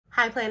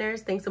Hi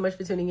planners, thanks so much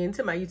for tuning in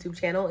to my YouTube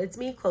channel. It's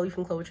me, Chloe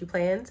from Chloetry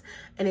Plans,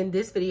 and in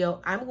this video,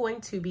 I'm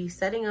going to be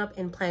setting up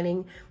and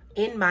planning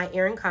in my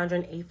Erin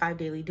Condren A5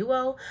 Daily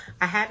Duo.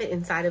 I have it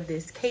inside of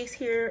this case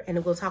here,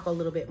 and we'll talk a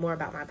little bit more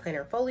about my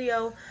planner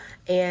folio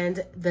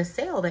and the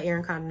sale that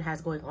Erin Condren has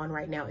going on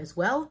right now as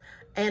well.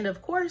 And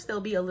of course,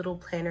 there'll be a little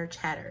planner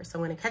chatter. So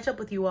I'm going to catch up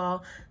with you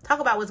all, talk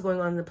about what's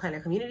going on in the planner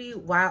community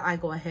while I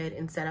go ahead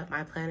and set up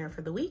my planner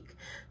for the week.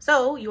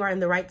 So you are in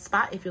the right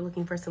spot if you're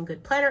looking for some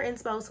good planner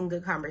inspo, some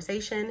good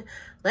conversation.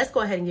 Let's go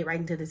ahead and get right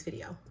into this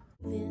video.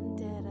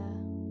 Vendetta.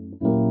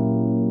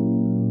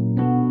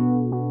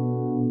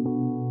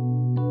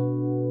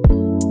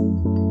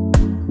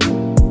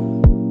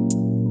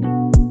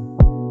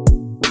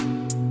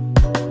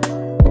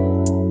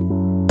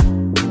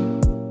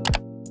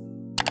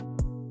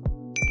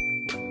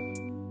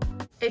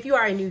 If you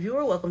are a new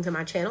viewer, welcome to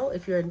my channel.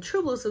 If you're a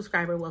true blue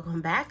subscriber,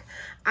 welcome back.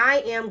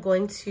 I am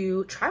going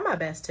to try my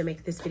best to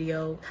make this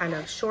video kind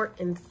of short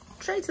and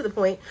straight to the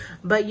point,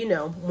 but you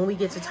know, when we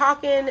get to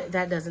talking,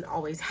 that doesn't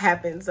always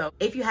happen. So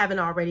if you haven't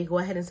already, go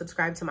ahead and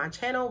subscribe to my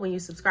channel. When you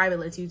subscribe, it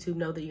lets YouTube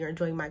know that you're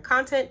enjoying my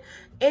content,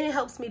 and it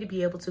helps me to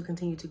be able to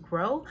continue to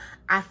grow.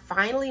 I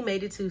finally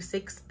made it to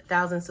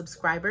 6,000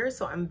 subscribers,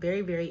 so I'm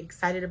very, very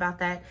excited about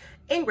that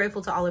and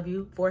grateful to all of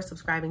you for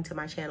subscribing to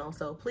my channel.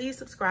 So please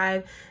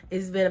subscribe.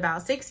 It's been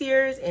about 6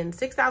 years and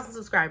 6,000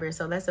 subscribers,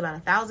 so that's about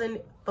 1,000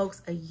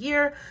 folks a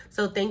year.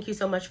 So thank you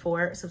so much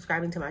for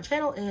subscribing to my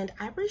channel, and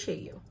I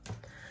appreciate you.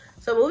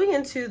 So moving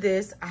into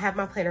this, I have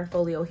my planner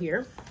folio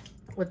here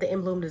with the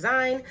in bloom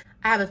design.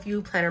 I have a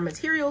few planner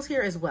materials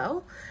here as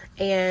well,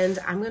 and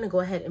I'm gonna go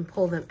ahead and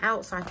pull them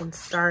out so I can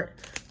start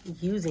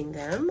using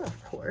them,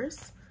 of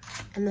course.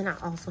 And then I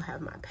also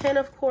have my pen,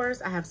 of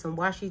course. I have some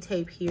washi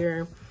tape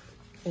here,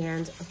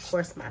 and of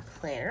course my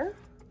planner.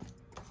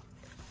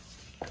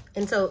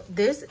 And so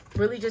this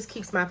really just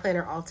keeps my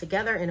planner all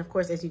together. And of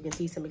course, as you can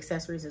see, some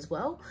accessories as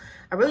well.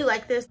 I really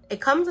like this. It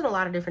comes in a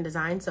lot of different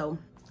designs, so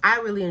I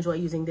really enjoy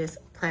using this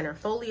planner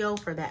folio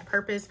for that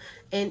purpose,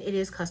 and it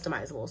is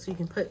customizable. So you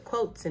can put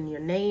quotes and your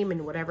name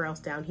and whatever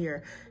else down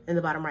here in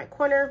the bottom right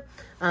corner.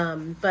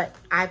 But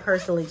I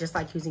personally just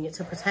like using it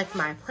to protect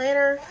my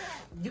planner.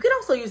 You can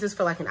also use this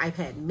for like an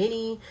iPad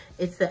mini.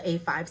 It's the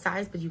A5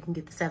 size, but you can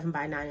get the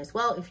 7x9 as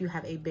well if you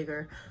have a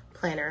bigger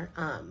planner.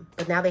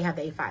 But now they have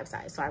the A5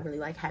 size, so I really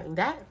like having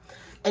that.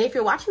 And if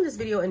you're watching this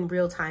video in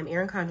real time,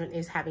 Erin Condren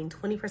is having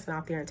 20%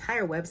 off their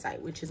entire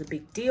website, which is a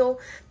big deal.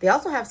 They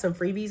also have some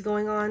freebies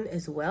going on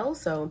as well.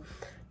 So,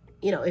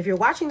 you know, if you're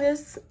watching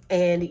this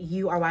and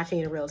you are watching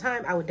it in real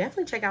time, I would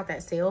definitely check out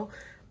that sale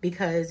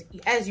because,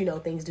 as you know,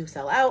 things do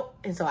sell out.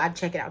 And so I'd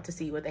check it out to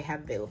see what they have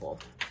available.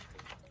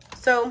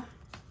 So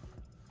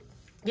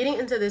getting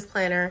into this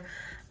planner,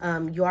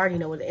 you already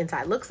know what the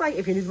inside looks like.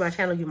 If you're new to my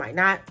channel, you might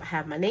not. I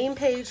have my name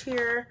page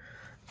here.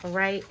 All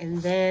right.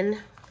 And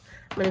then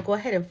I'm going to go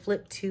ahead and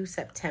flip to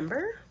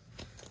September.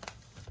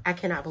 I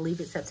cannot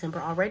believe it's September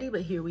already,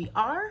 but here we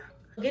are.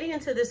 Getting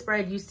into this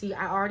spread, you see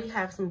I already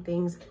have some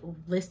things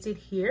listed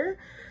here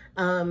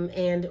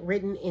and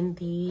written in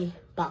the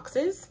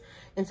boxes.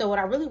 And so what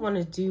I really want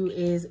to do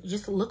is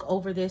just look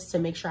over this to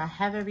make sure I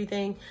have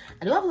everything.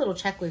 I do have a little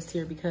checklist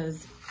here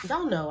because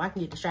y'all know I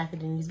can get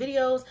distracted in these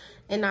videos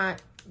and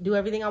not do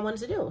everything I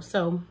wanted to do.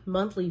 So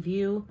monthly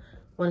view,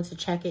 wanted to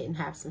check it and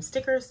have some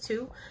stickers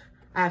too.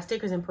 I have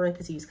stickers in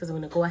parentheses because I'm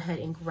going to go ahead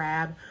and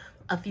grab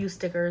a few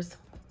stickers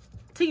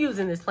to use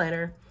in this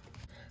planner.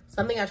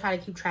 Something I try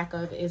to keep track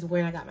of is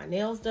when I got my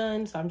nails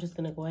done. So I'm just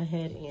going to go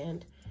ahead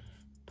and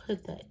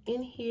put that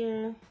in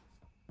here.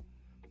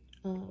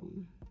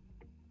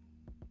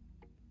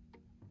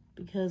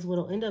 Because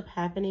what'll end up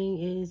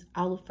happening is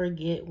I'll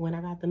forget when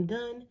I got them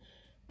done,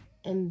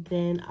 and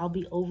then I'll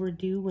be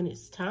overdue when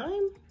it's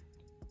time.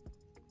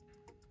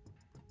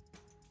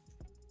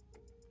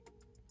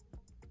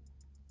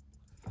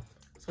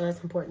 So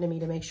that's important to me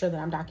to make sure that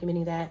I'm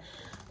documenting that.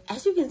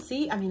 As you can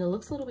see, I mean, it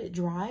looks a little bit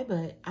dry,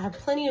 but I have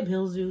plenty of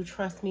bills due,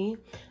 trust me.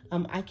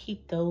 I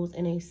keep those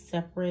in a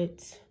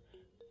separate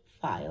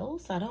file,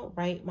 so I don't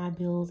write my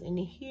bills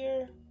into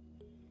here,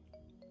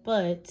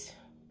 but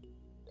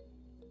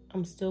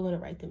I'm still gonna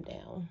write them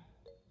down.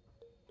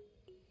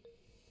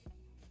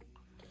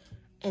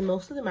 And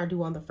most of them are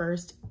due on the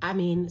 1st. I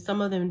mean, some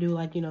of them do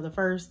like, you know, the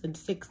 1st, the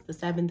 6th, the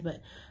 7th,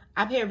 but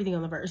I pay everything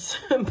on the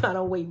 1st, but I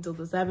don't wait until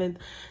the 7th.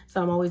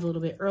 So I'm always a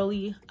little bit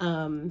early.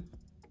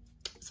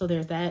 So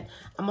there's that.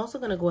 I'm also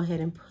gonna go ahead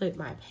and put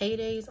my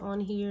paydays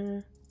on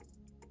here.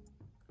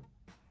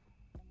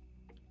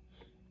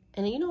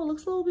 And you know, it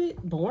looks a little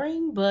bit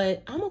boring,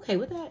 but I'm okay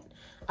with that.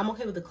 I'm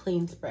okay with a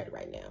clean spread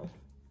right now.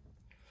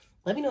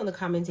 Let me know in the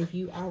comments if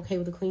you are okay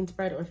with a clean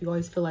spread or if you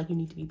always feel like you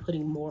need to be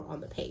putting more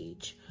on the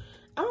page.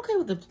 I'm okay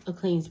with a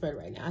clean spread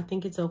right now. I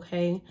think it's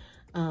okay.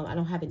 I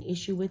don't have an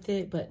issue with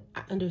it, but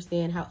I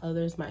understand how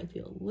others might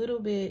feel a little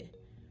bit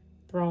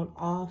thrown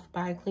off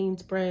by a clean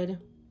spread.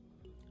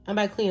 And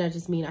by clean, I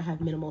just mean I have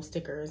minimal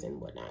stickers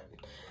and whatnot.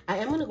 I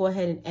am going to go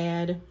ahead and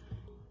add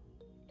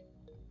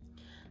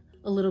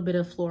a little bit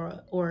of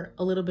flora or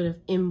a little bit of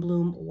in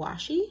bloom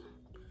washi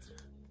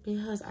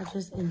because I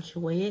just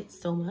enjoy it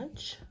so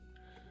much.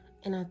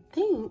 And I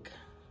think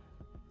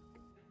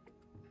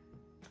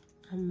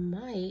I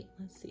might,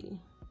 let's see.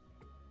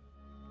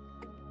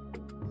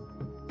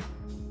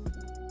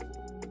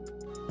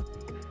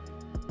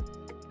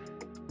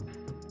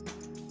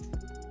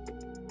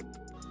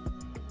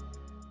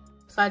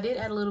 So I did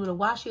add a little bit of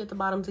washi at the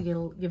bottom to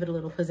give it a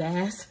little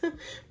pizzazz.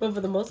 But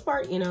for the most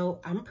part, you know,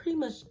 I'm pretty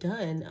much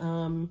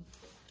done.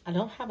 I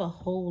don't have a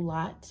whole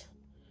lot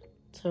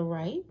to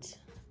write.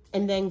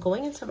 And then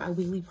going into my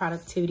weekly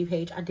productivity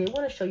page, I did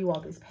want to show you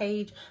all this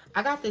page.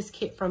 I got this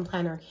kit from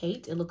Planner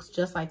Kate. It looks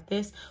just like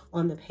this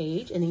on the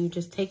page. And then you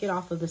just take it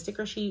off of the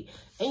sticker sheet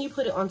and you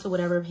put it onto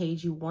whatever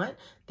page you want.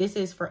 This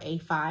is for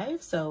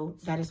A5, so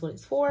that is what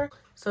it's for.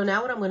 So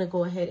now what I'm going to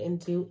go ahead and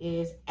do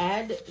is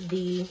add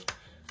the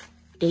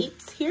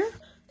dates here.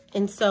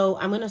 And so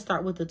I'm going to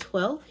start with the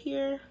 12th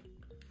here.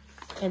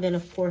 And then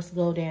of course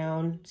go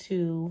down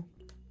to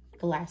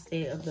the last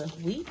day of the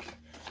week.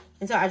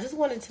 And so I just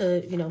wanted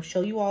to, you know,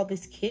 show you all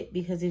this kit,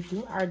 because if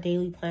you are a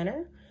daily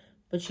planner,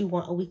 but you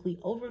want a weekly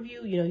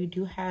overview, you know, you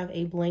do have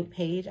a blank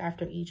page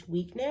after each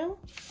week now.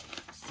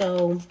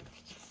 So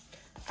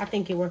I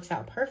think it works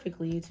out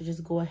perfectly to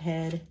just go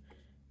ahead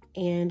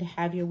and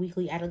have your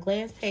weekly at a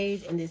glance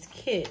page, and this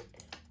kit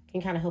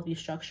can kind of help you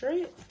structure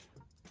it.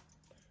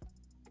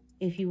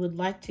 If you would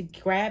like to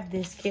grab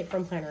this kit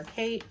from Planner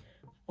Kate,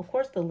 of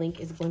course, the link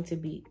is going to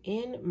be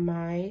in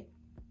my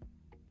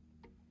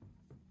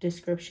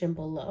description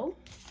below.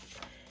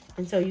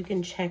 And so you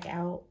can check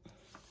out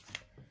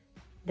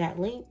that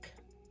link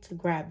to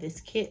grab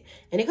this kit.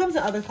 And it comes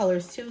in other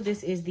colors too.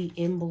 This is the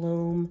In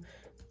Bloom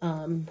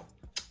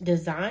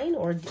design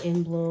or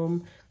In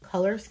Bloom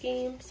color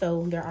scheme.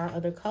 So there are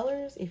other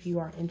colors if you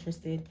are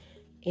interested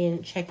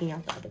in checking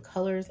out the other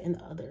colors and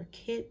the other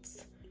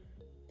kits.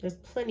 There's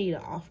plenty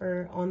to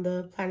offer on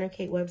the Planner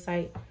Kate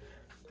website.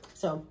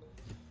 So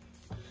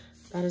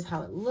that is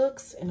how it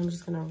looks. And I'm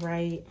just gonna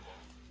write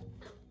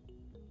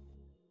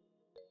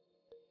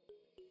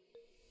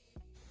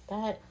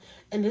that.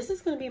 And this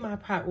is gonna be my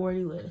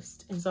priority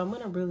list. And so I'm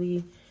gonna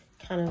really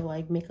kind of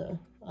like make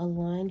a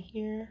line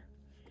here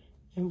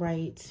and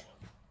write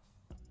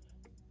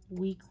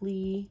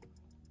weekly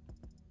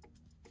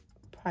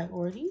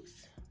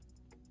priorities.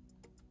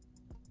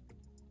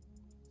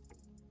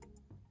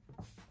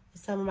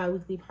 Some of my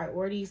weekly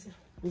priorities,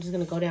 I'm just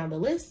gonna go down the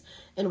list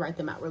and write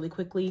them out really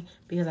quickly,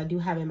 because I do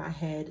have in my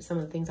head some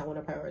of the things I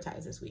wanna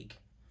prioritize this week.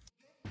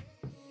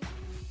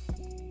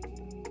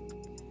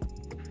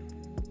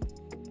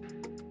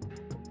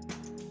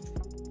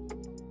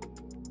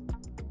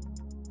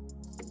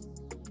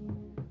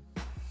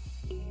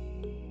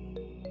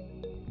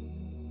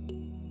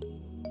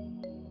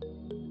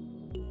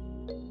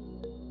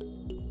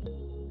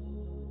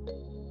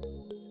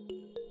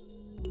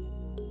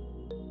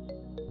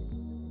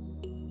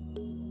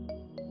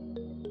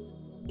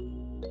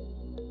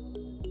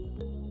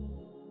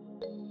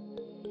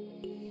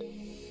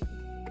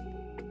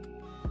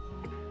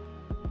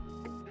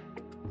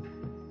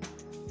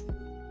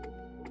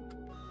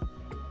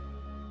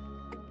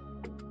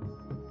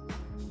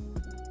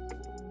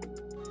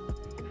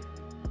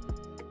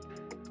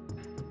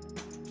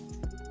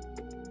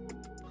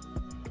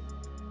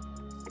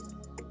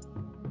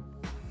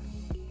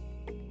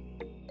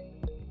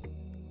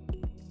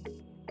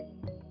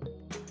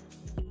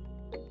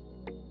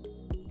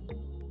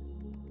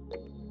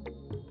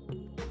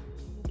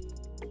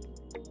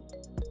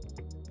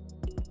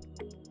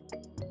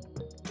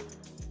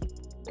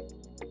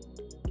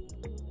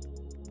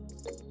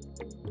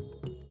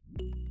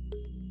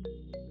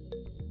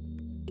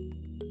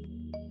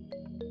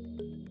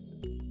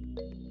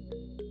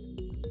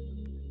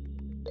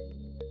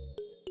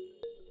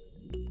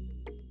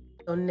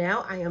 So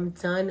now I am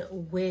done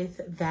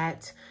with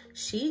that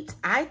sheet.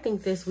 I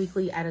think this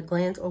weekly at a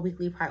glance or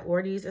weekly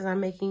priorities, as I'm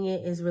making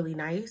it, is really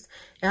nice.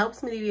 It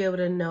helps me to be able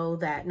to know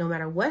that no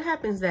matter what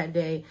happens that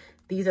day,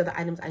 these are the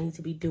items I need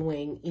to be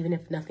doing, even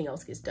if nothing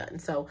else gets done.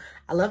 So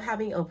I love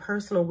having a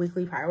personal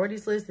weekly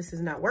priorities list. This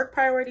is not work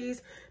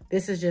priorities.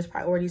 This is just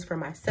priorities for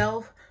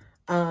myself.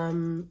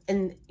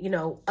 And you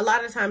know, a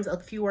lot of times a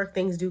few work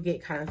things do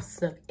get kind of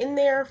snuck in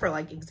there. For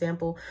like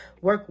example,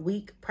 work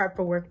week, prep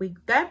for work week,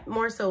 that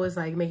more so is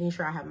like making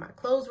sure I have my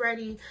clothes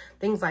ready,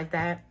 things like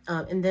that.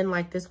 And then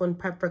like this one,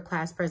 prep for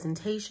class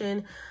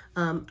presentation,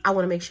 I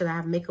want to make sure that I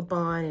have makeup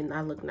on and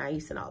I look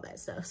nice and all that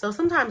stuff. So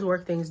sometimes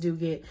work things do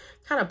get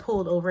kind of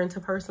pulled over into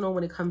personal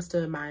when it comes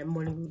to my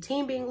morning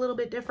routine being a little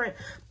bit different,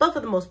 but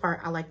for the most part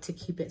I like to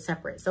keep it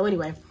separate. So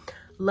anyway,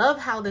 love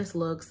how this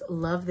looks,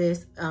 love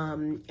this,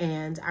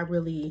 and I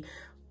really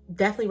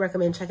definitely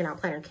recommend checking out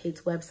Planner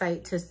Kate's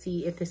website to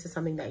see if this is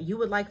something that you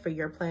would like for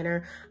your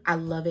planner. I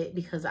love it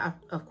because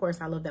of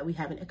course I love that we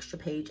have an extra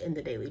page in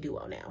the Daily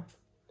Duo now.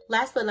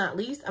 Last but not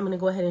least, I'm going to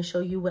go ahead and show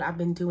you what I've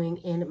been doing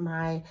in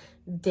my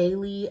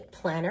daily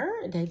planner,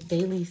 the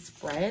daily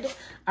spread.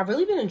 I've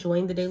really been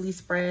enjoying the daily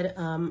spread.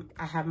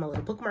 I have my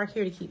little bookmark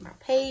here to keep my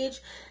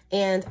page,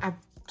 and I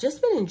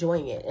just been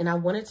enjoying it, and I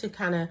wanted to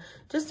kind of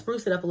just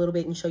spruce it up a little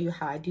bit and show you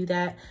how I do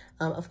that.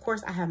 Of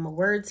course, I have my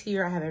words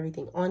here, I have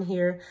everything on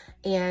here,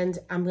 and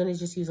I'm going to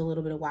just use a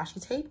little bit of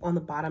washi tape on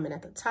the bottom and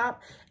at the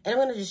top, and I'm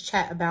going to just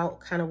chat about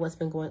kind of what's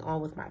been going on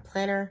with my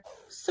planner.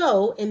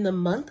 So in the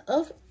month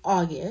of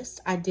August,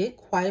 I did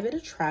quite a bit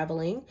of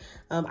traveling.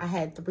 I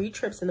had 3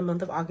 trips in the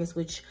month of August,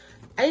 which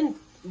I didn't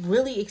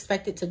really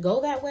expect it to go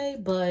that way,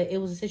 but it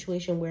was a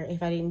situation where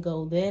if I didn't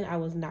go then, I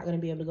was not going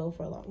to be able to go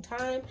for a long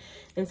time.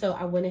 And so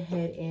I went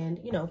ahead and,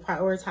 you know,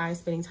 prioritized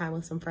spending time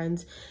with some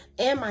friends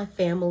and my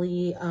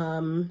family,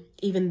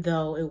 even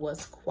though it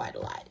was quite a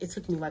lot. It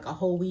took me like a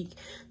whole week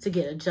to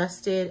get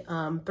adjusted.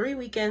 3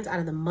 weekends out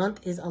of the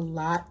month is a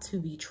lot to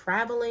be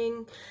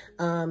traveling.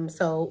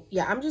 So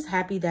yeah, I'm just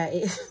happy that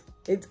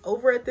it's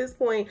over at this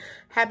point.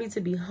 Happy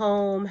to be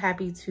home,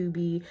 happy to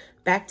be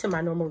back to my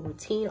normal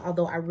routine,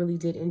 although I really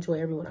did enjoy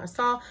everyone I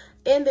saw,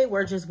 and they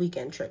were just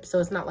weekend trips. So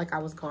it's not like I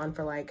was gone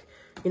for like,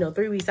 you know,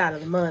 3 weeks out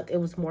of the month. It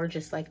was more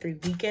just like 3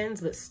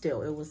 weekends, but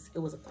still it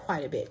was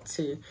quite a bit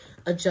to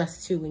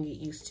adjust to and get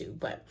used to.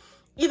 But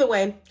either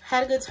way,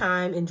 had a good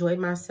time, enjoyed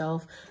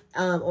myself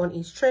on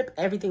each trip.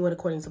 Everything went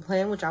according to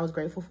plan, which I was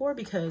grateful for,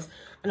 because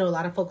I know a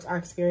lot of folks are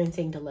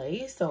experiencing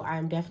delays. So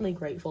I'm definitely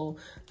grateful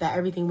that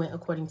everything went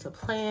according to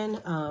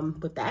plan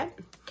with that.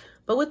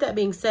 But with that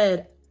being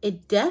said,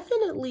 it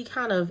definitely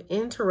kind of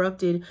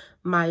interrupted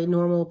my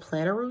normal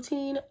planner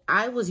routine.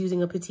 I was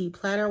using a petite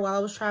planner while I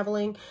was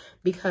traveling,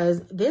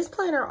 because this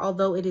planner,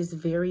 although it is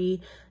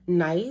very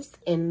nice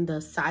and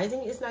the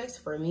sizing is nice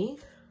for me,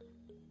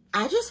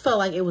 I just felt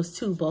like it was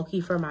too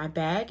bulky for my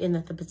bag, and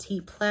that the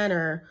petite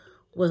planner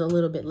was a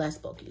little bit less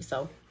bulky.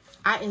 So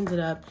I ended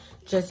up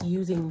just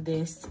using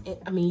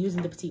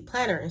using the petite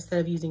planner instead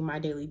of using my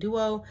Daily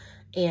Duo,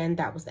 and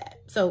that was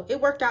that. So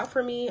it worked out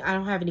for me. I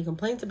don't have any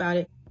complaints about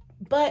it,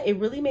 but it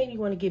really made me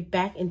want to get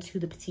back into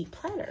the petite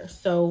planner.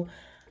 So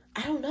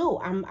I don't know.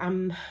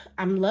 I'm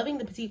loving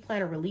the petite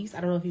planner release.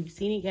 I don't know if you've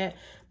seen it yet,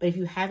 but if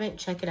you haven't,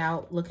 check it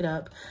out, look it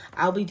up.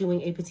 I'll be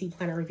doing a petite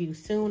planner review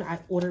soon. I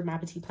ordered my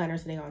petite planner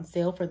today on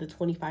sale for the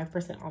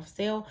 25% off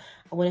sale.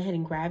 I went ahead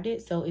and grabbed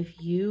it. So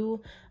if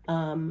you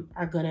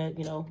are gonna,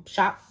 you know,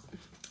 shop,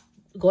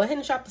 go ahead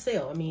and shop the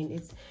sale. I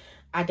mean,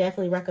 I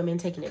definitely recommend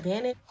taking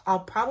advantage. I'll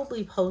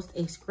probably post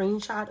a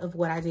screenshot of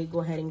what I did go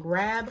ahead and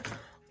grab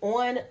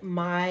on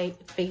my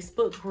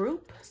Facebook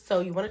group.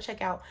 So you want to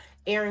check out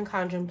Erin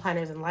Condren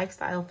Planners and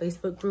Lifestyle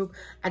Facebook group.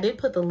 I did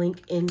put the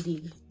link in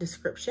the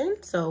description,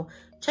 so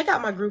check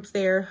out my groups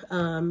there.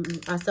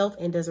 Myself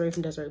and Desiree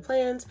from Desiree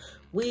Plans,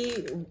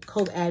 we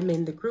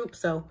co-admin the group,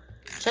 so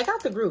check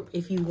out the group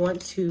if you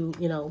want to,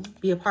 you know,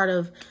 be a part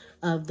of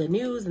the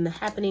news and the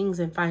happenings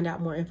and find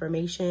out more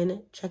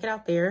information. Check it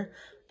out there.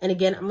 And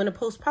again, I'm going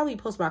to probably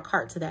post my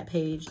cart to that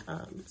page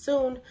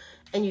soon,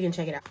 and you can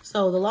check it out.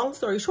 So the long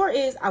story short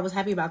is I was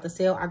happy about the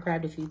sale. I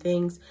grabbed a few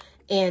things,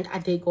 and I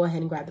did go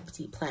ahead and grab the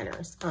petite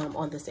planners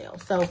on the sale.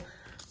 So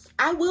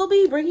I will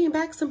be bringing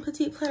back some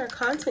petite planner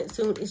content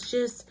soon.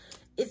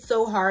 It's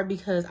so hard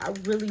because I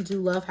really do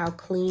love how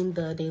clean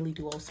the Daily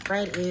Duo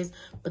spread is.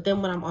 But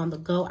then when I'm on the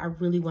go, I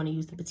really want to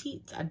use the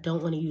petites. I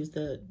don't want to use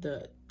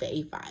the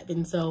A5.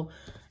 And so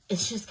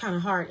it's just kind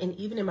of hard. And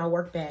even in my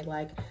work bag,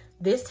 like,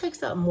 this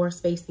takes up more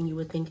space than you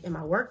would think in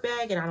my work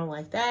bag, and I don't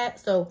like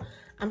that. So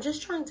I'm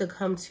just trying to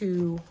come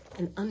to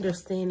an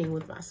understanding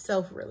with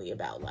myself really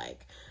about,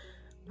 like,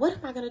 what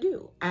am I gonna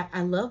do?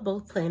 I love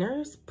both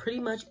planners pretty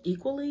much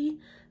equally.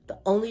 The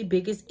only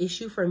biggest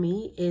issue for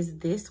me is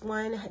this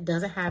one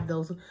doesn't have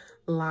those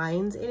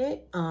lines in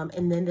it.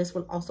 And then this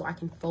one also, I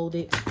can fold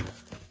it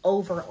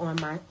over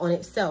on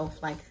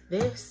itself like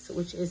this,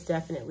 which is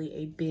definitely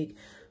a big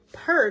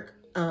perk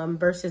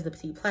versus the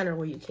petite planner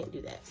where you can't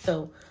do that.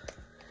 So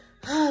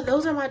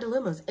those are my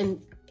dilemmas.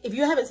 And if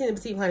you haven't seen the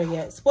petite planner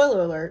yet,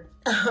 spoiler alert,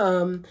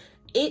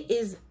 it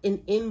is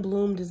an in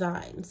bloom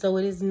design. So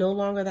it is no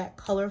longer that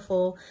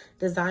colorful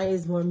design,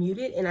 is more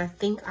muted. And I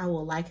think I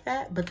will like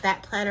that, but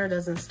that planner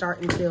doesn't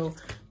start until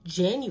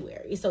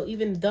January. So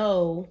even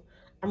though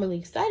I'm really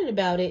excited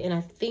about it, and I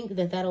think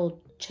that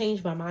that'll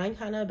change my mind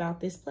kind of about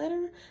this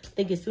planner, I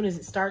think as soon as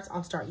it starts,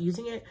 I'll start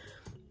using it.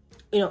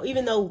 You know,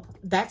 even though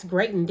that's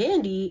great and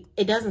dandy,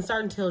 it doesn't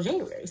start until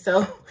January.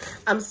 So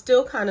I'm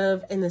still kind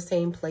of in the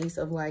same place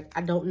of, like,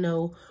 I don't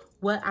know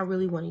what I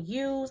really want to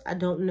use. I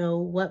don't know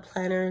what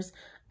planners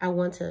I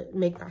want to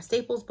make my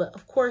staples, but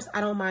of course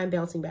I don't mind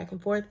bouncing back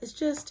and forth. It's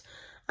just,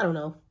 I don't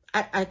know.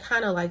 I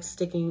kind of like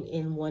sticking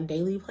in one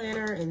daily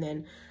planner, and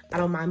then I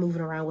don't mind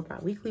moving around with my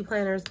weekly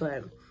planners,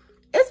 but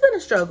it's been a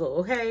struggle,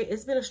 okay?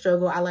 It's been a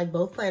struggle. I like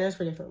both planners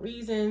for different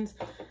reasons,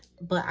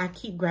 but I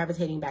keep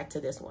gravitating back to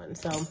this one.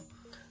 So I'm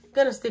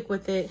gonna stick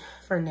with it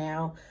for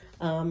now.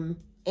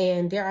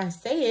 And dare I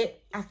say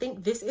it, I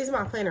think this is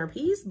my planner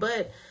piece,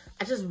 but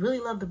I just really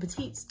love the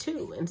petites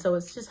too. And so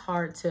it's just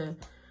hard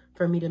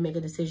for me to make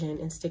a decision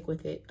and stick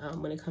with it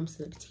when it comes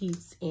to the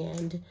petites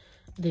and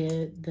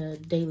the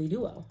Daily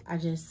Duo.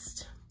 I'm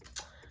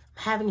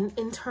having an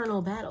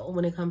internal battle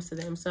when it comes to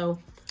them. So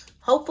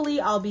hopefully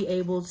I'll be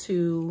able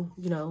to,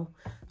 you know,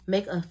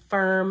 make a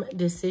firm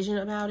decision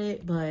about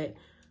it. But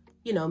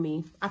you know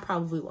me, I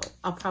probably won't.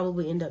 I'll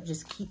probably end up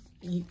just keep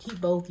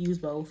both, use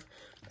both,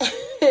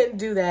 and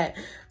do that.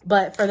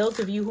 But for those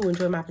of you who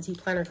enjoy my petite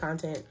planner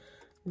content,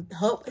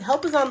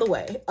 help is on the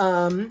way.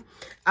 I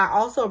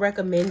also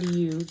recommend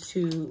you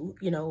to,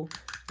 you know,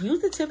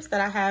 use the tips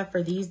that I have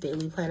for these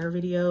daily planner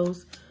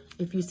videos.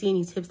 If you see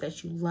any tips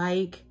that you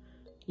like,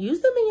 use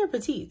them in your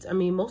petites. I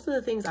mean, most of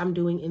the things I'm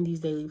doing in these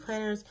daily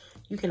planners,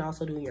 you can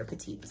also do in your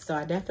petites. So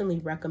I definitely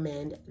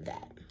recommend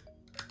that.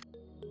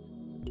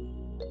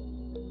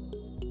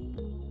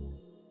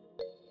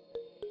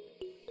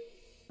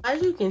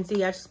 As you can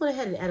see, I just went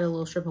ahead and added a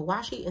little strip of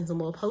washi and some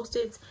little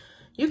Post-its.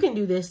 You can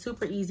do this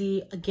super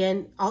easy.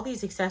 Again, all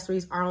these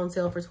accessories are on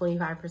sale for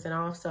 25%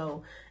 off.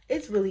 So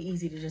it's really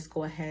easy to just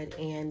go ahead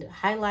and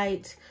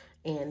highlight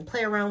and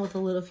play around with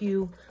a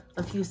few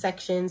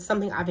sections.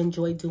 Something I've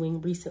enjoyed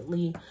doing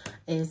recently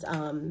is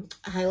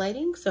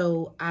highlighting.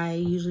 So I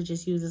usually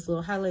just use this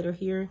little highlighter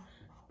here,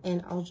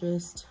 and I'll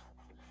just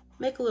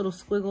make a little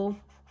squiggle,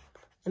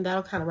 and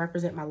that'll kind of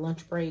represent my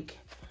lunch break.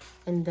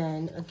 And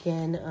then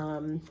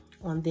again,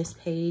 on this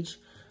page,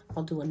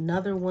 I'll do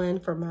another one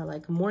for my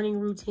like morning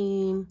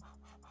routine,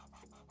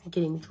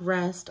 getting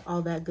dressed,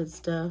 all that good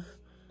stuff.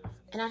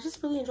 And I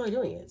just really enjoy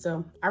doing it.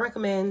 So I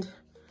recommend,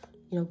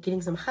 you know,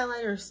 getting some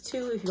highlighters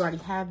too if you already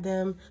have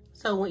them.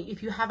 So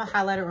if you have a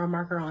highlighter or a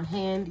marker on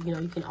hand, you know,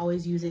 you can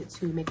always use it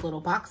to make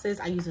little boxes.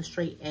 I use a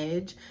straight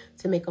edge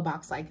to make a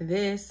box like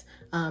this.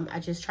 I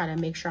just try to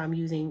make sure I'm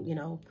using, you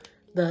know,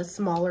 the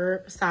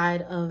smaller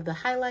side of the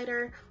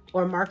highlighter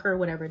or marker,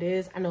 whatever it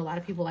is. I know a lot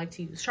of people like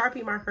to use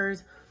Sharpie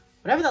markers.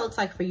 Whatever that looks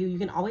like for you, you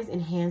can always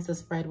enhance the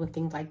spread with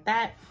things like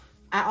that.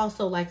 I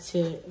also like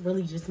to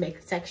really just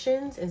make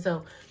sections. And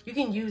so you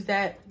can use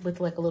that with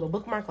like a little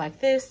bookmark like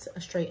this,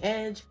 a straight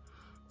edge.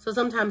 So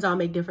sometimes I'll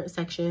make different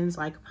sections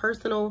like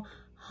personal,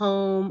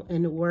 home,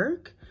 and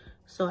work.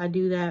 So I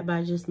do that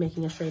by just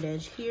making a straight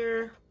edge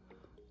here,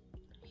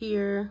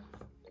 here,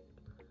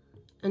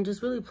 and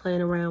just really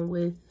playing around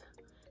with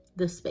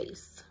the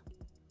space.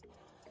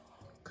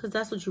 Because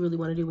that's what you really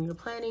want to do when you're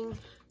planning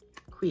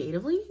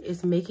creatively,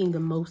 is making the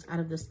most out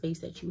of the space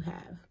that you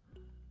have.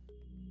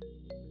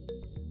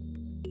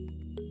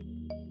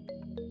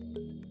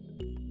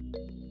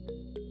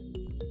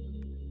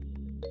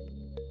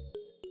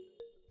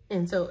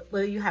 And so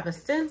whether you have a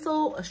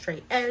stencil, a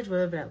straight edge,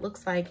 whatever that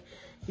looks like,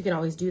 you can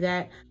always do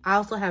that. I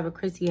also have a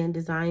Christian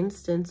design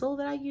stencil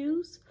that I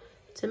use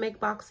to make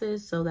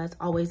boxes. So that's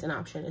always an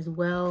option as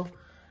well.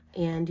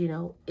 And you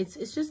know, it's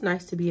just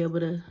nice to be able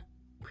to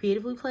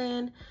creatively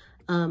plan.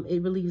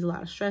 It relieves a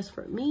lot of stress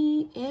for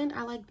me, and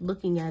I like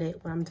looking at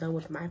it when I'm done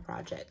with my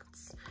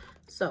projects.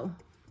 So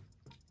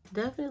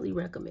definitely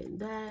recommend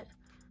that.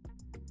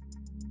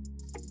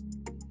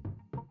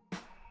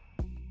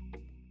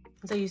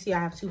 So you see I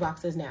have 2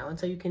 boxes now, and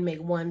so you can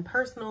make one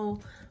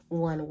personal,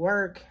 one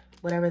work,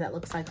 whatever that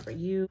looks like for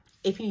you,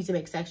 if you need to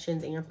make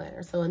sections in your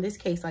planner. So in this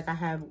case, like I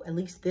have at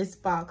least this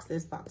box,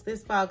 this box,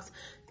 this box.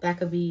 That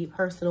could be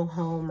personal,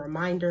 home,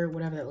 reminder,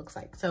 whatever that looks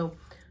like. So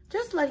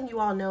just letting you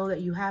all know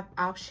that you have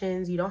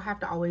options. You don't have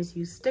to always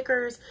use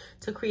stickers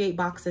to create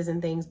boxes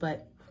and things,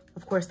 but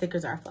of course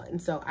stickers are fun.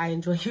 So I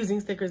enjoy using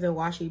stickers and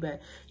washi,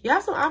 but you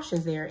have some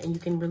options there and you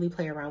can really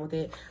play around with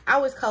it. I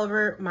always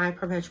cover my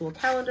perpetual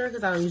calendar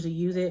because I don't usually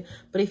use it,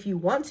 but if you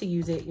want to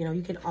use it, you know,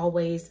 you can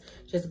always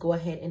just go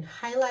ahead and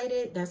highlight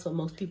it. That's what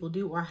most people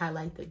do, or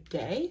highlight the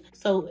day.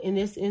 So in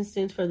this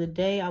instance for the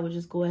day, I would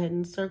just go ahead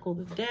and circle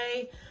the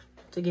day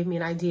to give me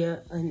an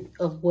idea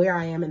of where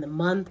I am in the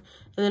month.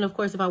 And then of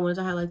course, if I wanted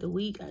to highlight the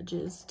week, I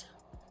just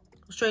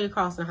straight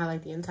across and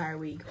highlight the entire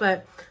week.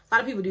 But a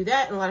lot of people do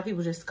that, and a lot of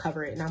people just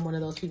cover it. And I'm one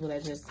of those people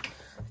that just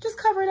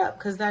cover it up,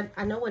 because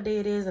I know what day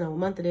it is and what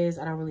month it is.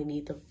 I don't really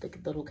need the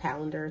little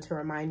calendar to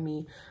remind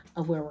me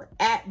of where we're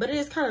at, but it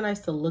is kind of nice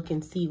to look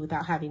and see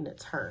without having to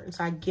turn.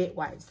 So I get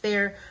why it's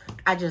there.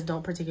 I just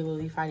don't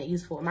particularly find it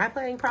useful in my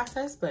planning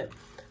process, but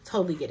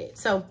totally get it.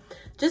 So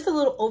just a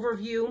little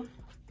overview.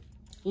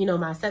 You know,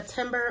 my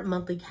September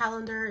monthly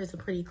calendar is a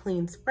pretty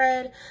clean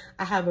spread.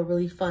 I have a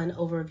really fun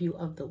overview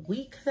of the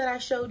week that I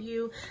showed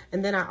you.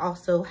 And then I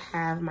also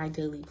have my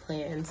daily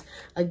plans.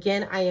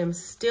 Again, I am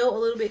still a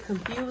little bit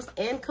confused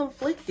and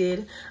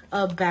conflicted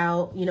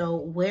about, you know,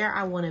 where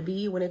I want to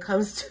be when it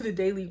comes to the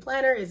daily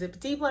planner. Is it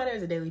petite planner?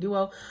 Is it daily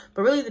duo?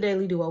 But really the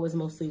daily duo is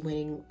mostly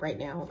winning right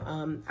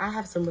now. I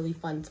have some really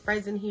fun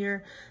spreads in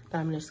here that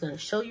I'm just going to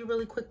show you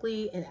really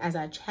quickly and as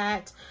I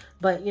chat.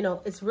 But, you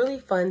know, it's really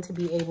fun to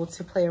be able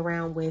to play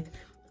around with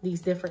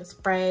these different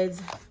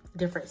spreads,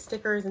 different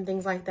stickers and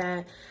things like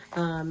that.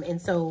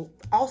 And so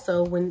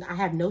also when I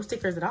have no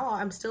stickers at all,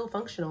 I'm still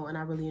functional and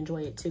I really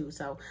enjoy it too.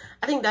 So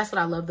I think that's what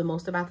I love the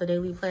most about the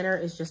daily planner,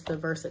 is just the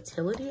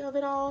versatility of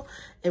it all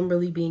and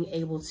really being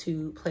able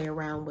to play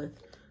around with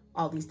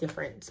all these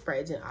different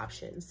spreads and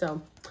options.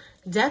 So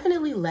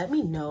definitely let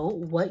me know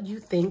what you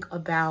think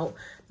about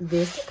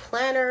this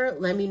planner.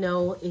 Let me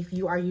know if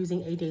you are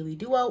using a daily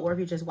duo or if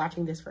you're just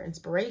watching this for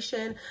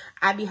inspiration.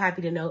 I'd be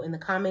happy to know in the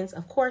comments.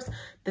 Of course,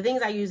 the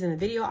things I use in the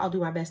video, I'll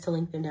do my best to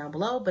link them down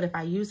below. But if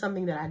I use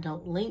something that I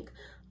don't link,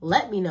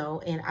 let me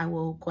know and I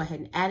will go ahead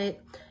and add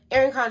it.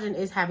 Erin Condren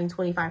is having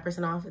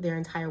 25% off their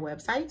entire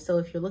website. So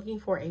if you're looking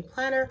for a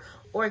planner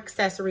or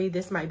accessory,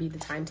 this might be the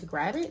time to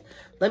grab it.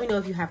 Let me know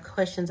if you have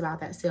questions about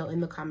that sale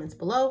in the comments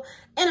below.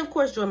 And of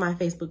course, join my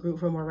Facebook group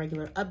for more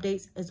regular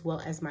updates, as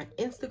well as my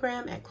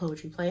Instagram at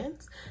Chloetry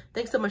Plans.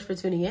 Thanks so much for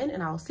tuning in,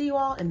 and I'll see you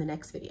all in the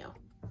next video.